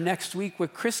Culture next week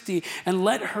with Christy and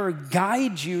let her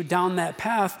guide you down that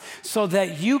path so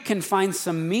that you can find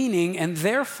some meaning and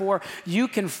therefore you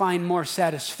can find more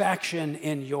satisfaction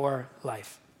in your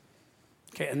life.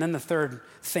 Okay, and then the third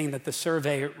thing that the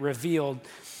survey revealed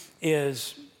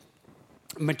is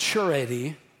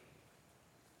maturity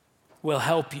will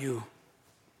help you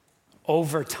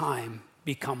over time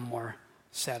become more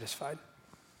satisfied.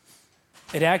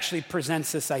 It actually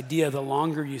presents this idea, the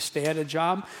longer you stay at a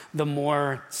job, the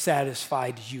more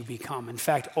satisfied you become. In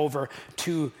fact, over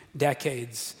 2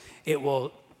 decades, it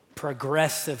will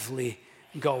progressively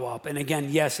go up. And again,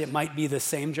 yes, it might be the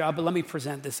same job, but let me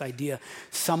present this idea.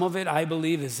 Some of it, I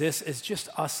believe, is just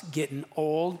us getting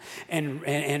old,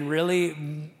 and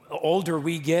really, older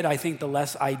we get, I think the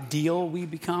less ideal we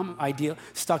become,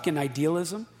 stuck in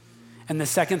idealism. And the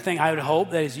second thing, I would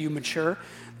hope that as you mature,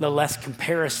 the less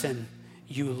comparison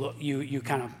you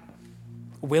kind of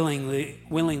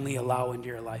willingly allow into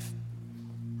your life.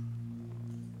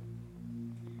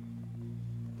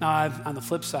 Now, on the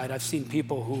flip side, I've seen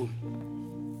people who,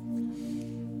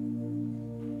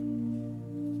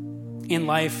 in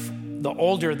life, the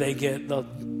older they get, the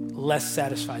less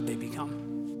satisfied they become.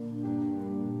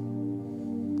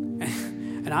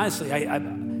 And honestly,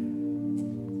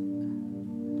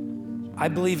 I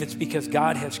believe it's because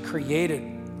God has created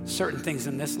certain things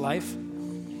in this life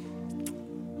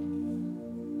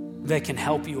that can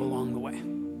help you along the way.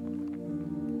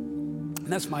 And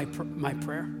that's my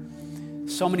prayer.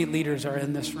 So many leaders are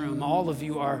in this room. All of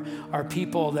you are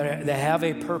people that have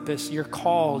a purpose. You're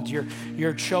called,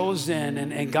 you're chosen,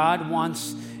 and God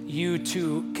wants you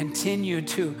to continue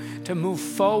to move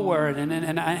forward.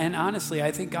 And honestly,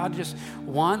 I think God just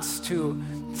wants to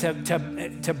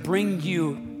bring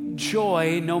you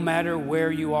joy no matter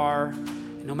where you are,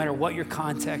 no matter what your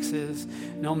context is,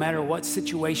 no matter what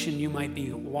situation you might be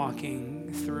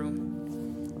walking through.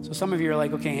 So some of you are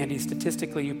like, okay, Andy,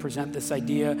 statistically you present this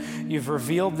idea. You've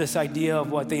revealed this idea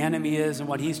of what the enemy is and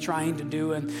what he's trying to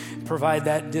do and provide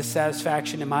that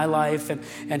dissatisfaction in my life.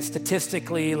 And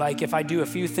statistically, like if I do a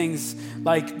few things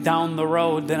like down the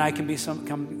road, then I can be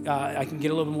I can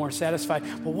get a little bit more satisfied.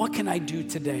 But what can I do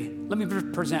today? Let me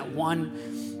present one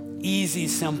easy,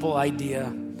 simple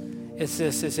idea. It's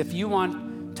this, is if you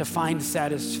want to find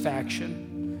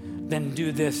satisfaction, then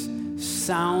do this: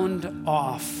 sound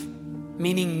off.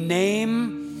 Meaning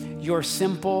name your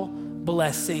simple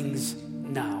blessings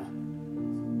now.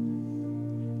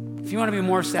 If you want to be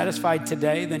more satisfied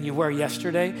today than you were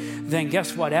yesterday, then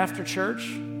guess what? After church,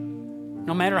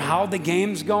 no matter how the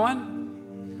game's going,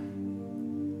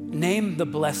 name the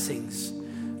blessings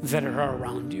that are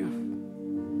around you.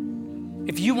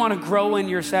 If you want to grow in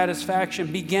your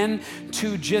satisfaction, begin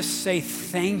to just say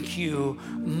thank you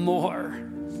more.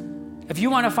 If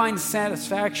you want to find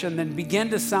satisfaction, then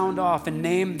begin to sound off and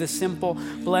name the simple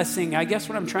blessing. I guess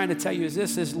what I'm trying to tell you is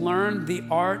this, is learn the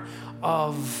art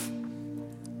of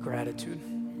gratitude.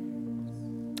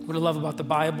 What I love about the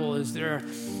Bible is there are a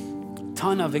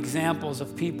ton of examples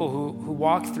of people who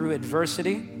walk through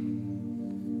adversity,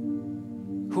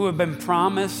 who have been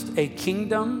promised a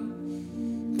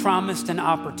kingdom, promised an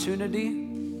opportunity,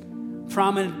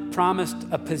 promised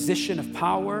a position of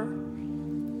power,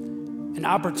 an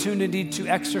opportunity to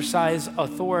exercise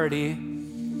authority,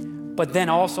 but then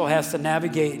also has to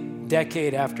navigate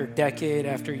decade after decade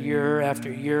after year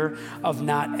of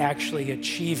not actually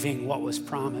achieving what was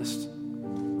promised.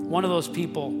 One of those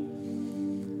people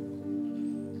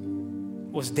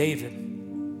was David,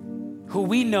 who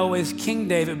we know as King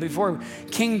David. Before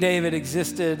King David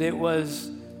existed, it was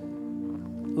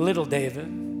little David.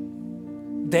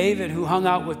 David who hung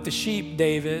out with the sheep,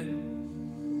 David.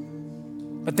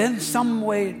 But then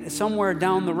somewhere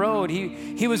down the road,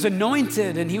 he was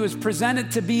anointed and he was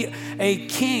presented to be a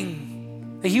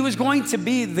king. He was going to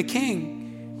be the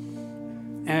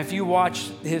king. And if you watch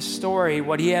his story,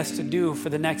 what he has to do for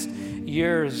the next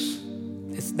years,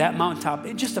 it's that mountaintop.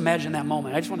 Just imagine that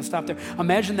moment. I just want to stop there.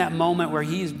 Imagine that moment where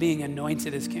he's being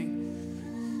anointed as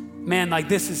king. Man, like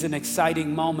this is an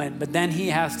exciting moment, but then he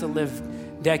has to live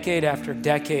decade after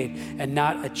decade and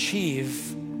not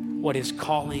achieve what his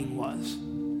calling was.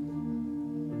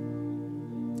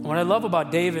 What I love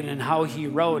about David and how he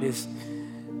wrote is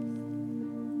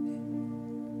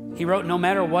he wrote no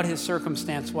matter what his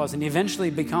circumstance was, and he eventually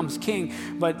becomes king.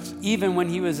 But even when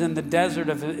he was in the desert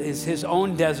of his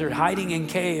own desert, hiding in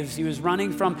caves, he was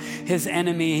running from his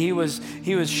enemy. He was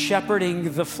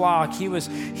shepherding the flock. He was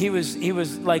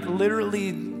like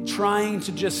literally trying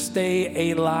to just stay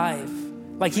alive.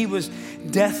 Like he was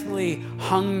deathly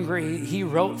hungry. He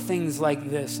wrote things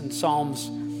like this in Psalms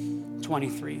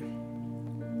 23.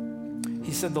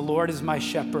 He said, "The Lord is my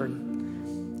shepherd,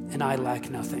 and I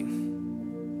lack nothing.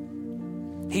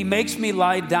 He makes me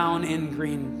lie down in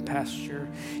green pasture.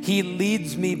 He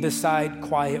leads me beside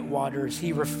quiet waters.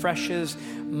 He refreshes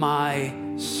my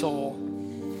soul.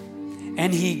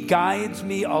 And he guides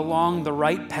me along the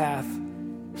right path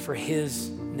for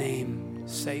his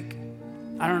name's sake."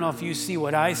 I don't know if you see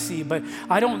what I see, but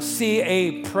I don't see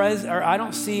a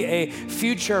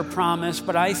future promise,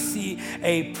 but I see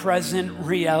a present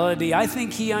reality. I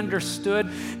think he understood,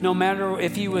 no matter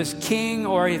if he was king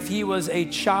or if he was a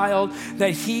child,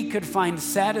 that he could find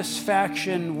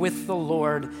satisfaction with the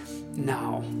Lord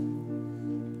now.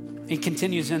 He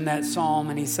continues in that psalm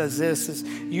and he says this, is,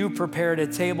 "You prepared a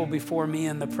table before me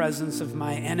in the presence of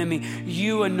my enemy.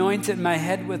 You anointed my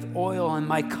head with oil and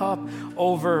my cup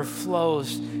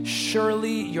overflows.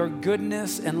 Surely your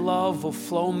goodness and love will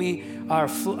follow me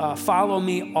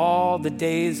all the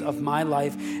days of my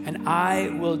life, and I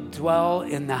will dwell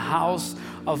in the house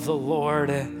of the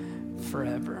Lord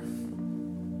forever."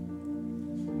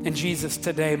 And Jesus,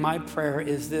 today, my prayer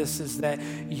is this, is that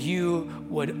you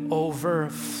would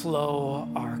overflow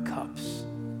our cups.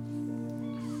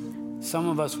 Some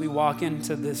of us, we walk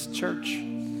into this church,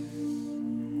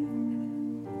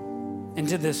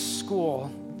 into this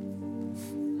school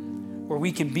where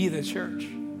we can be the church.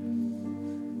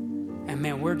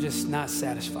 man, we're just not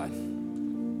satisfied.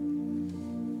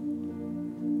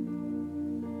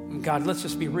 God, let's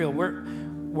just be real.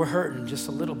 We're hurting just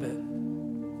a little bit.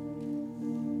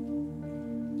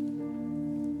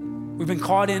 We've been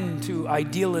caught into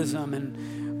idealism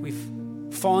and we've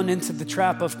fallen into the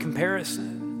trap of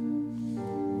comparison.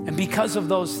 And because of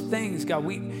those things, God,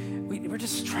 we're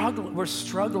just struggling. We're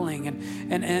struggling.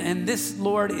 And this,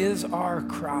 Lord, is our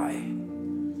cry.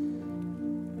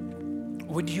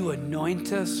 Would you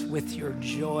anoint us with your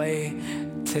joy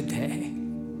today?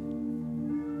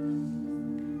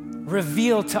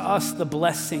 Reveal to us the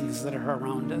blessings that are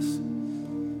around us.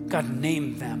 God,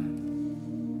 name them.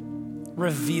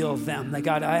 Reveal them. That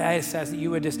God, I just ask that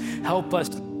you would just help us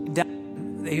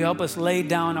down, that you help us lay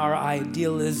down our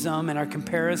idealism and our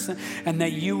comparison, and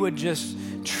that you would just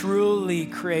truly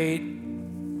create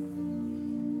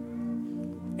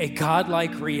a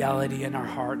God-like reality in our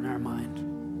heart and our mind.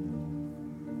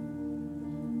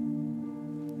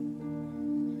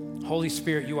 Holy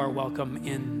Spirit, you are welcome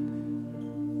in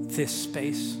this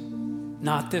space,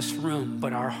 not this room,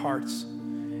 but our hearts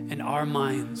and our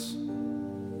minds.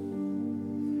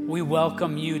 We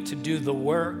welcome you to do the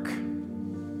work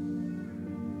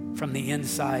from the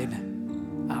inside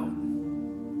out.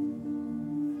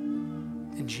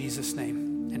 In Jesus'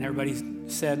 name. And everybody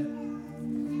said,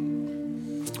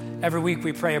 every week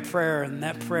we pray a prayer, and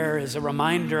that prayer is a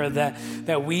reminder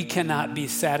that we cannot be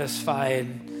satisfied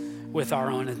with our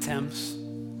own attempts.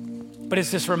 But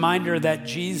it's this reminder that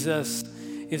Jesus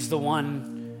is the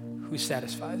one who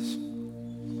satisfies.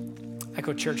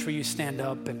 Echo Church, will you stand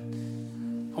up?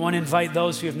 And I want to invite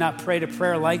those who have not prayed a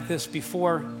prayer like this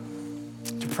before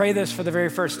to pray this for the very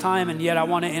first time. And yet I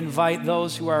want to invite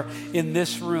those who are in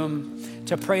this room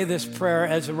to pray this prayer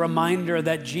as a reminder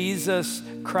that Jesus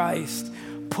Christ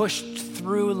pushed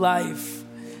through life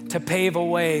to pave a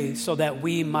way so that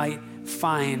we might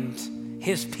find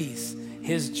his peace,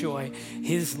 his joy,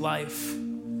 his life,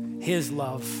 his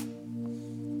love.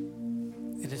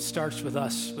 And it starts with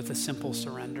us with a simple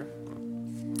surrender.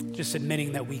 Just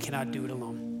admitting that we cannot do it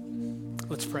alone.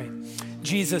 Let's pray.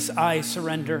 Jesus, I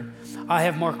surrender. I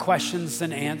have more questions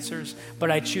than answers,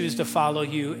 but I choose to follow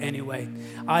you anyway.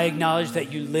 I acknowledge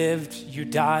that you lived, you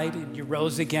died, and you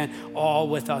rose again, all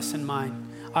with us in mind.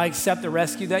 I accept the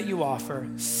rescue that you offer.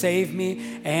 Save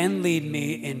me and lead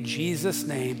me in Jesus'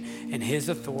 name and his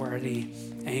authority.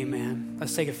 Amen.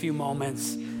 Let's take a few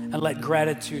moments and let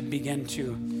gratitude begin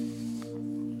to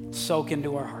soak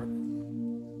into our heart.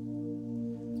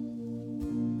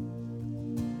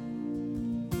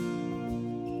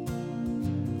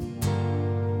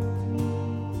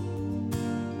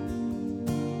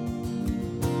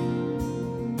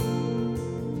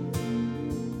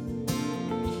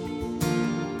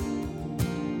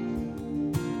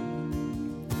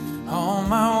 All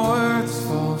my words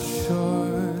fall short.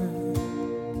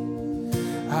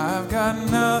 I've got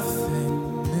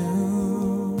nothing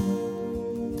new.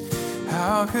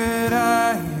 How could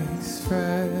I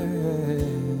express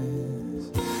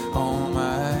all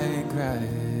my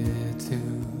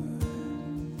gratitude?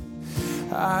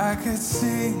 I could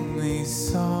sing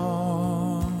these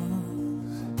songs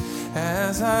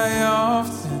as I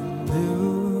often do.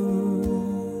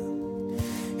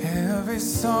 Every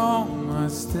song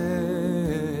must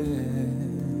end,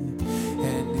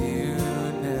 and you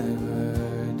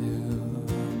never do.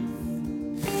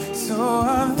 So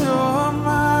I throw up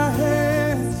my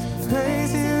hands,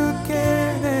 praise you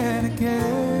again and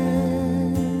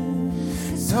again.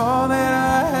 It's all that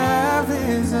I have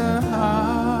is a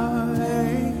hallelujah,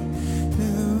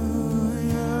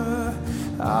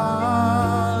 hallelujah.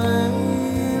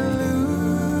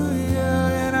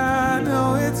 And I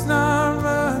know it's not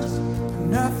much,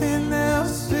 nothing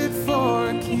else fit for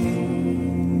a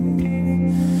king,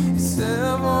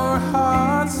 except for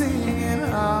heart singing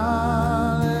hallelujah,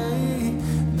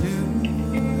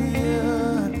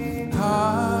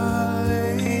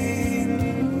 hallelujah.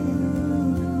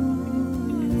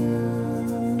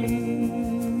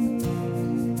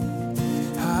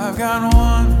 I've got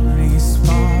one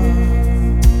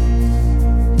response,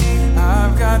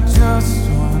 I've got just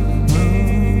one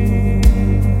move,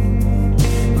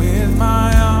 with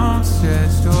my arms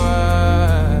stretched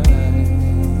wide,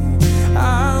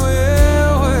 I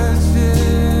will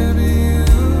worship you.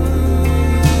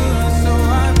 So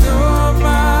I throw up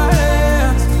my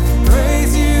hands,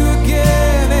 praise you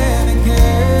again and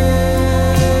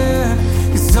again.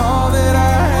 'Cause all that I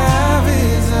have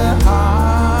is a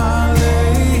hallelujah,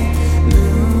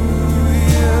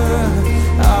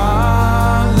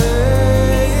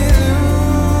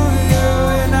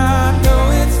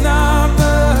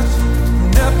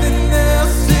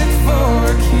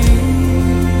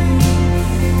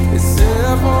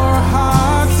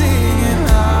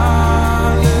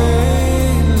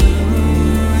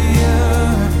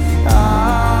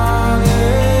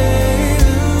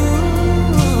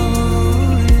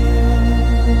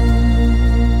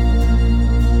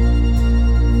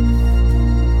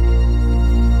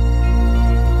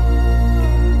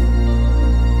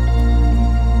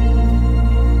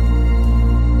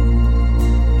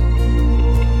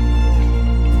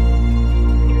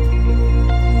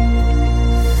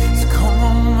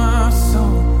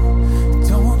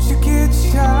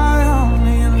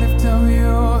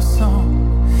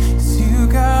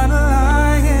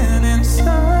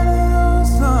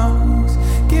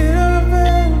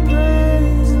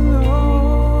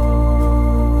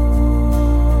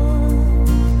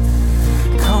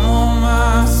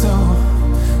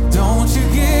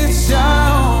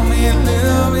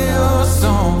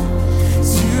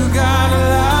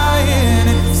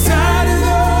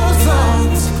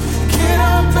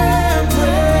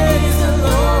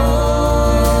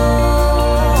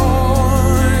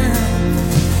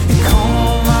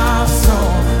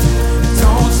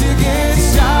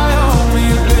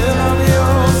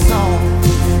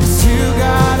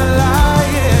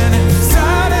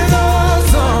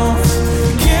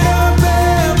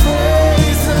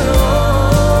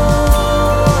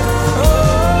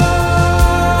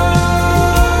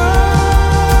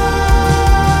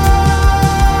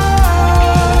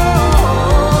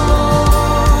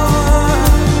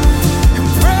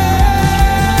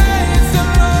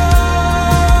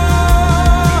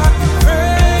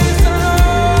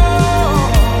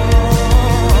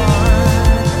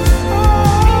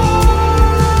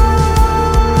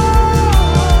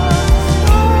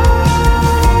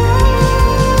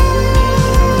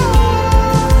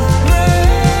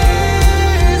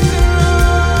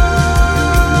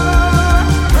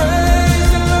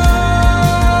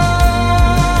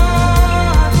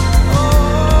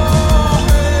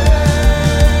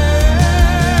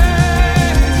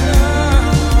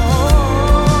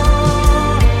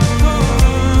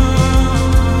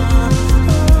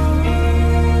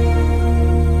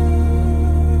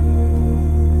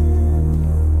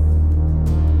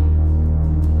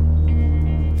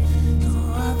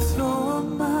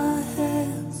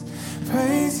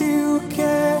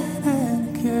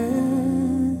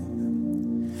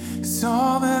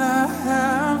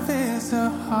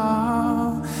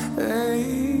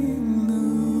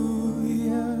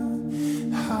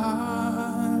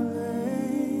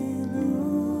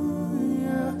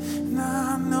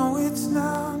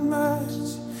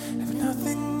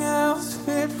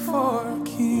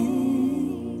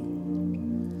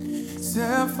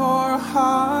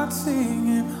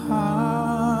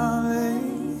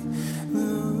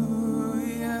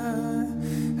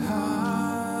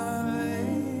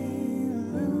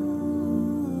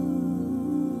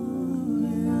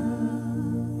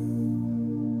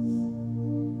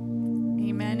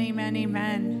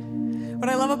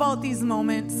 about these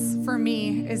moments for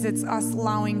me is it's us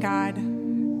allowing God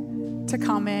to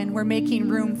come in. We're making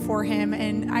room for him.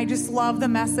 And I just love the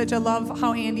message. I love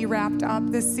how Andy wrapped up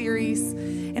this series.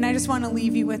 And I just want to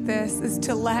leave you with this, is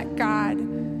to let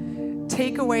God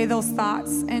take away those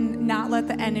thoughts and not let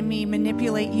the enemy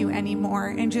manipulate you anymore,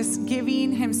 and just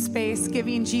giving him space,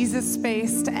 giving Jesus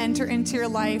space to enter into your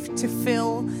life, to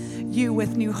fill you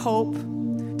with new hope,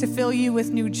 to fill you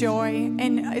with new joy.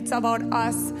 And it's about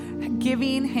us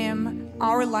giving him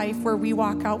our life where we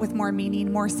walk out with more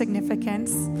meaning, more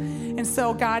significance. And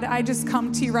so, God, I just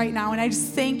come to you right now, and I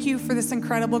just thank you for this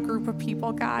incredible group of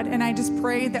people, God. And I just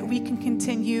pray that we can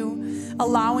continue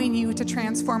allowing you to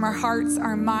transform our hearts,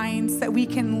 our minds, that we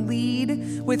can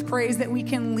lead with praise, that we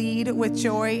can lead with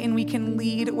joy, and we can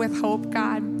lead with hope,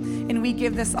 God. And we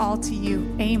give this all to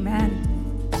you. Amen.